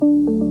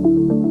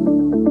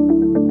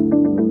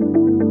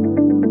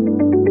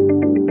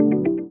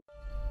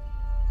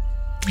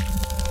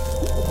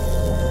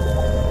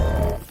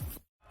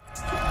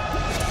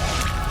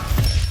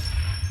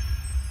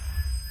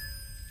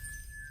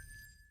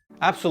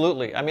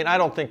absolutely. I mean, I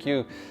don't think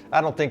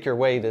your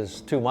weight is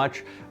too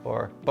much,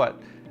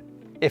 but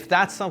if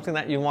that's something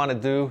that you want to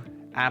do,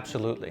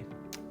 absolutely.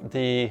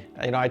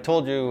 I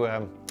told you,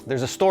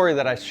 there's a story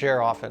that I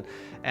share often,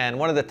 and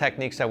one of the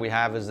techniques that we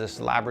have is this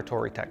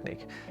laboratory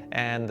technique.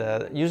 And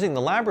using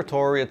the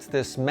laboratory, it's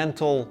this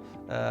mental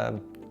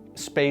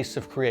space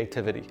of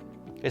creativity.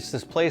 It's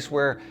this place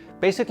where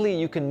basically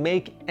you can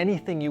make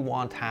anything you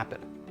want happen.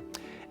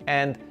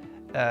 And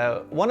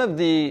one of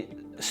the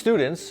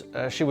students,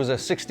 she was a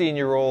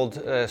 16-year-old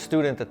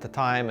student at the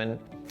time, and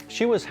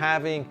she was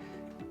having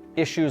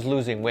issues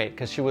losing weight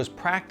because she was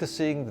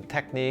practicing the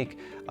technique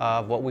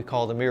of what we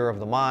call the mirror of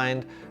the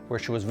mind, where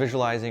she was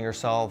visualizing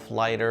herself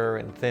lighter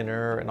and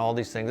thinner and all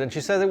these things. And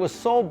she said it was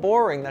so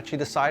boring that she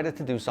decided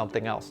to do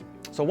something else.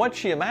 So what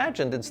she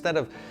imagined, instead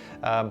of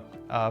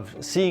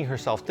seeing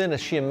herself thin, is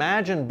she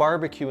imagined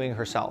barbecuing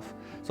herself.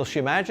 So she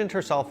imagined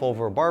herself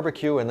over a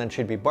barbecue, and then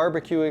she'd be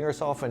barbecuing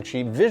herself, and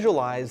she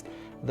visualized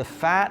the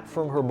fat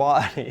from her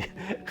body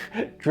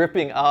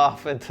dripping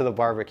off into the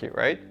barbecue,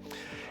 right?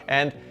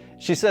 And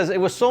she says it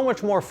was so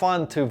much more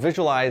fun to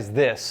visualize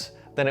this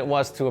than it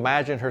was to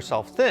imagine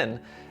herself thin,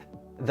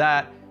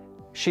 that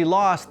she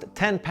lost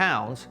 10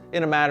 pounds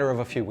in a matter of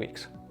a few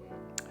weeks.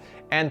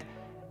 And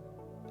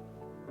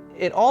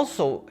it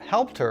also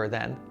helped her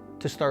then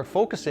to start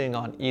focusing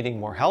on eating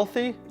more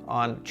healthy,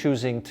 on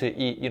choosing to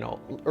eat,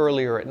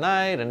 earlier at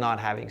night and not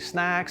having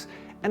snacks.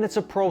 And it's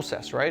a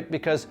process, right?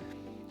 Because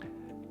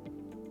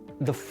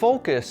the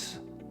focus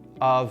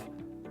of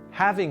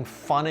having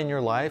fun in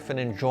your life and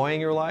enjoying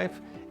your life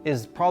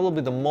is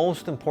probably the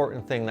most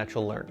important thing that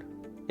you'll learn.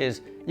 Is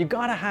you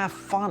gotta have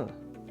fun,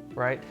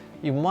 right?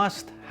 You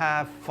must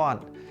have fun.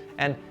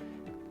 And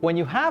when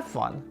you have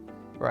fun,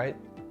 right,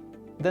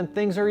 then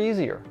things are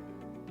easier.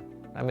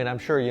 I mean, I'm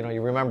sure,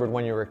 you remembered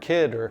when you were a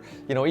kid, or,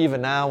 even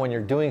now when you're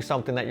doing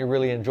something that you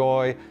really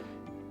enjoy,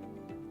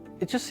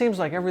 it just seems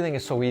like everything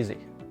is so easy.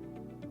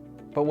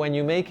 But when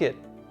you make it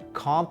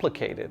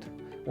complicated,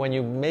 when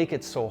you make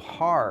it so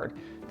hard,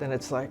 then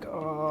it's like,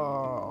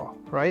 oh,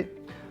 right?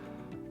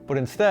 But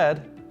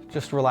instead,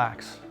 just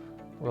relax.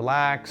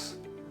 Relax,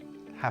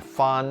 have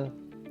fun,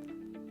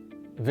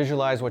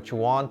 visualize what you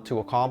want to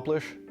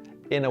accomplish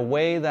in a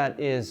way that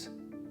is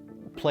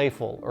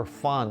playful or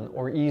fun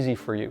or easy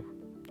for you.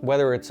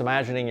 Whether it's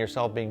imagining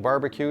yourself being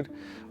barbecued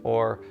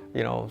or,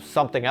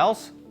 something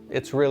else,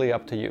 it's really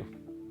up to you.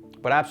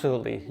 But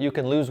absolutely, you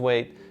can lose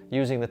weight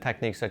using the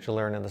techniques that you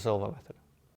learn in the Silva method.